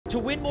To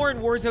win more in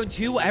Warzone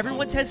 2,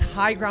 everyone says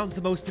high ground's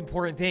the most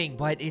important thing,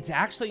 but it's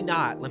actually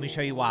not. Let me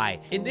show you why.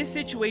 In this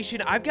situation,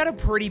 I've got a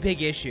pretty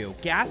big issue.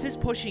 Gas is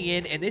pushing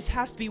in, and this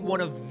has to be one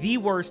of the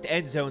worst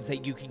end zones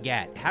that you can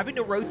get. Having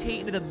to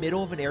rotate into the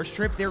middle of an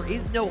airstrip, there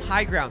is no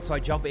high ground, so I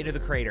jump into the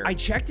crater. I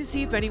check to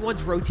see if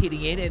anyone's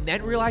rotating in, and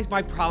then realize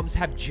my problems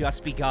have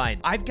just begun.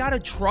 I've got a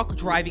truck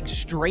driving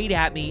straight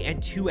at me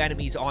and 2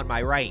 enemies on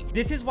my right.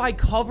 This is why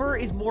cover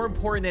is more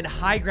important than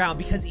high ground,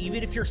 because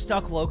even if you're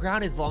stuck low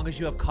ground, as long as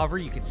you have cover,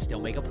 you can still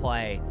make a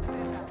play.